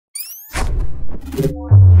Hey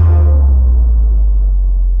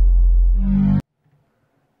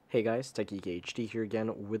guys, TekGeekHD here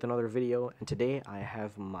again with another video, and today I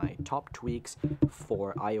have my top tweaks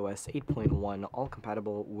for iOS 8.1, all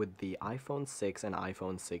compatible with the iPhone 6 and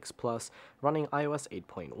iPhone 6 Plus running iOS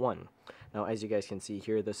 8.1. Now, as you guys can see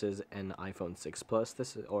here, this is an iPhone 6 Plus,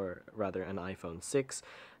 or rather an iPhone 6.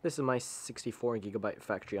 This is my 64GB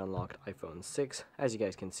factory unlocked iPhone 6. As you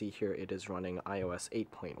guys can see here, it is running iOS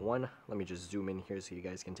 8.1. Let me just zoom in here so you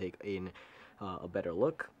guys can take in a better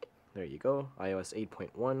look. There you go, iOS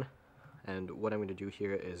 8.1, and what I'm going to do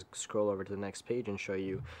here is scroll over to the next page and show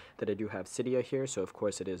you that I do have Cydia here, so of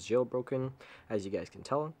course it is jailbroken, as you guys can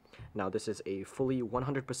tell. Now this is a fully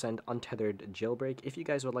 100% untethered jailbreak. If you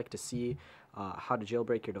guys would like to see how to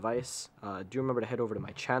jailbreak your device, do remember to head over to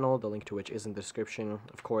my channel, the link to which is in the description,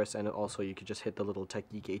 of course, and also you could just hit the little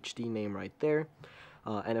TekGeekHD name right there.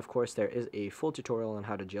 And of course there is a full tutorial on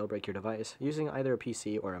how to jailbreak your device using either a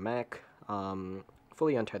PC or a Mac.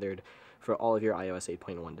 Fully untethered for all of your iOS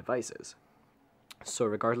 8.1 devices. So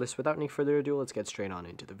regardless, without any further ado, let's get straight on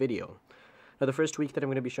into the video. Now the first tweak that I'm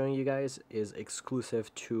going to be showing you guys is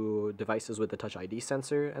exclusive to devices with the Touch ID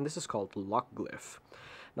sensor, and this is called Lockglyph.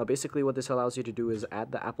 Now basically what this allows you to do is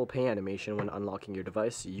add the Apple Pay animation when unlocking your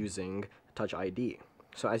device using Touch ID.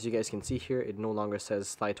 So as you guys can see here, it no longer says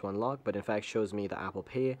slide to unlock, but in fact shows me the Apple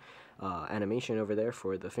Pay animation over there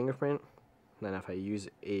for the fingerprint. Then if I use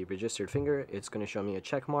a registered finger, it's going to show me a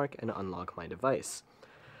check mark and unlock my device.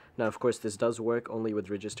 Now of course this does work only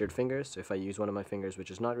with registered fingers, so if I use one of my fingers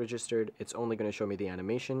which is not registered, it's only going to show me the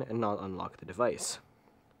animation and not unlock the device.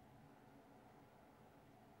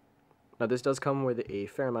 Now this does come with a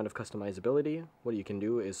fair amount of customizability. What you can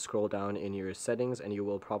do is scroll down in your settings and you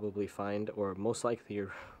will probably find, or most likely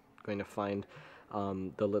you're going to find,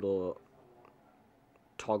 the little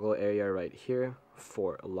toggle area right here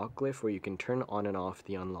for Lockglyph, where you can turn on and off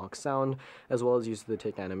the unlock sound, as well as use the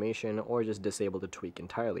tick animation, or just disable the tweak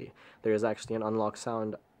entirely. There is actually an unlock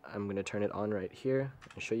sound. I'm going to turn it on right here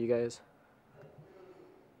and show you guys.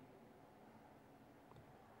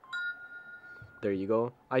 There you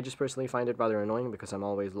go. I just personally find it rather annoying because I'm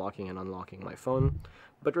always locking and unlocking my phone,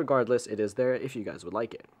 but regardless, it is there if you guys would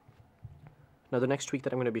like it. Now the next tweak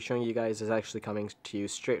that I'm going to be showing you guys is actually coming to you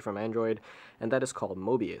straight from Android, and that is called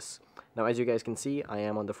Mobius. Now as you guys can see, I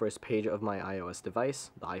am on the first page of my iOS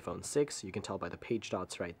device, the iPhone 6. You can tell by the page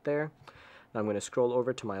dots right there. Now I'm going to scroll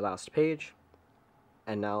over to my last page,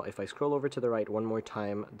 and now if I scroll over to the right one more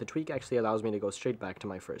time, the tweak actually allows me to go straight back to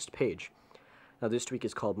my first page. Now this tweak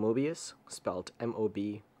is called Mobius, spelled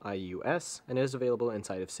M-O-B-I-U-S, and it is available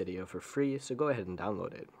inside of Cydia for free, so go ahead and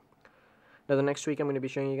download it. Now the next tweak I'm going to be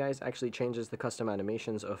showing you guys actually changes the custom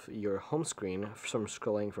animations of your home screen from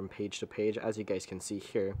scrolling from page to page, as you guys can see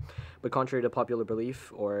here. But contrary to popular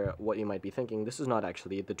belief, or what you might be thinking, this is not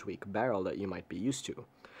actually the tweak barrel that you might be used to.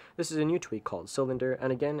 This is a new tweak called Cylinder,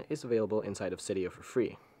 and again is available inside of Cydia for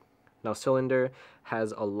free. Now Cylinder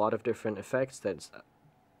has a lot of different effects that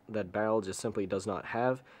barrel just simply does not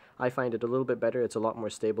have. I find it a little bit better. It's a lot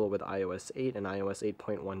more stable with iOS 8 and iOS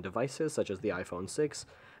 8.1 devices such as the iPhone 6,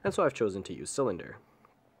 and so I've chosen to use Cylinder.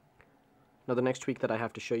 Now the next tweak that I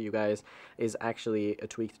have to show you guys is actually a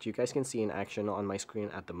tweak that you guys can see in action on my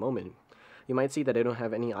screen at the moment. You might see that I don't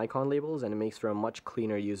have any icon labels, and it makes for a much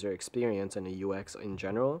cleaner user experience and a UX in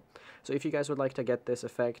general. So if you guys would like to get this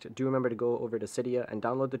effect, do remember to go over to Cydia and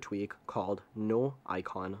download the tweak called No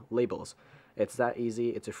Icon Labels. It's that easy,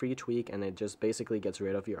 it's a free tweak, and it just basically gets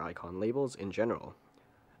rid of your icon labels in general.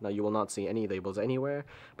 Now you will not see any labels anywhere,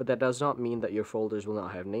 but that does not mean that your folders will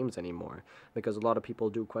not have names anymore, because a lot of people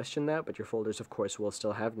do question that, but your folders of course will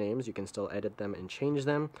still have names. You can still edit them and change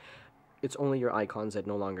them. It's only your icons that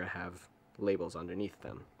no longer have labels underneath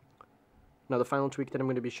them. Now the final tweak that I'm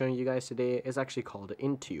going to be showing you guys today is actually called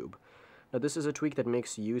InTube. Now this is a tweak that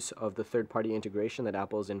makes use of the third-party integration that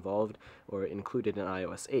Apple has involved or included in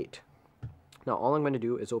iOS 8. Now all I'm going to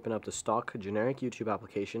do is open up the stock generic YouTube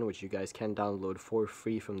application, which you guys can download for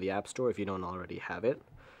free from the App Store if you don't already have it.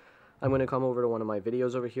 I'm going to come over to one of my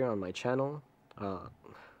videos over here on my channel.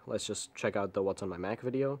 Let's just check out the What's on My Mac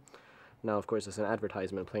video. Now of course there's an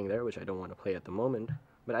advertisement playing there, which I don't want to play at the moment.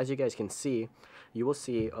 But as you guys can see, you will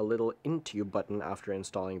see a little InTube button after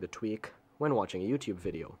installing the tweak when watching a YouTube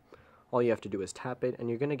video. All you have to do is tap it, and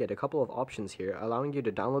you're going to get a couple of options here allowing you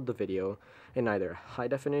to download the video in either high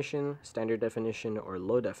definition, standard definition, or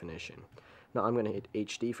low definition. Now I'm going to hit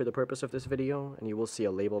HD for the purpose of this video, and you will see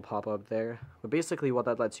a label pop up there. But basically what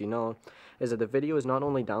that lets you know is that the video is not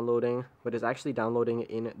only downloading, but is actually downloading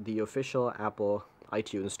in the official Apple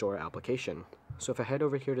iTunes Store application. So if I head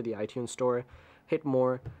over here to the iTunes Store hit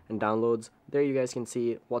more and downloads. There you guys can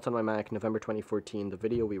see what's on my Mac, November 2014. The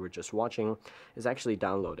video we were just watching is actually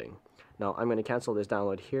downloading. Now I'm going to cancel this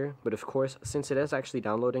download here, but of course, since it is actually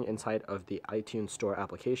downloading inside of the iTunes Store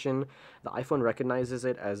application, the iPhone recognizes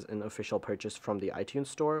it as an official purchase from the iTunes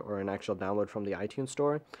Store or an actual download from the iTunes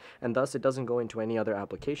Store, and thus it doesn't go into any other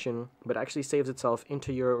application, but actually saves itself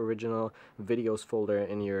into your original videos folder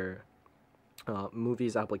in your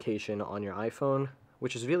movies application on your iPhone,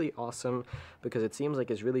 which is really awesome because it seems like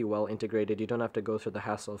it's really well integrated. You don't have to go through the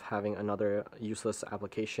hassle of having another useless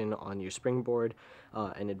application on your Springboard,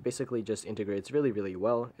 and it basically just integrates really, really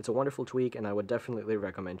well. It's a wonderful tweak, and I would definitely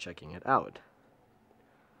recommend checking it out.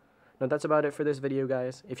 Now that's about it for this video,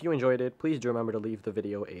 guys. If you enjoyed it, please do remember to leave the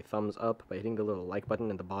video a thumbs up by hitting the little like button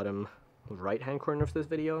in the bottom right-hand corner of this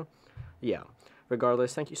video. Yeah.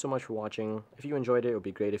 Regardless, thank you so much for watching. If you enjoyed it, it would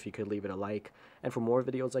be great if you could leave it a like. And for more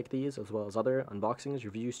videos like these, as well as other unboxings,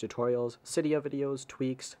 reviews, tutorials, cydia videos,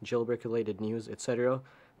 tweaks, jailbreak-related news, etc.,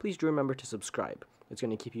 please do remember to subscribe. It's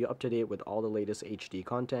going to keep you up to date with all the latest HD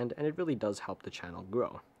content, and it really does help the channel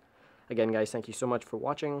grow. Again, guys, thank you so much for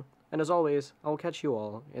watching, and as always, I will catch you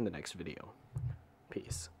all in the next video.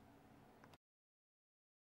 Peace.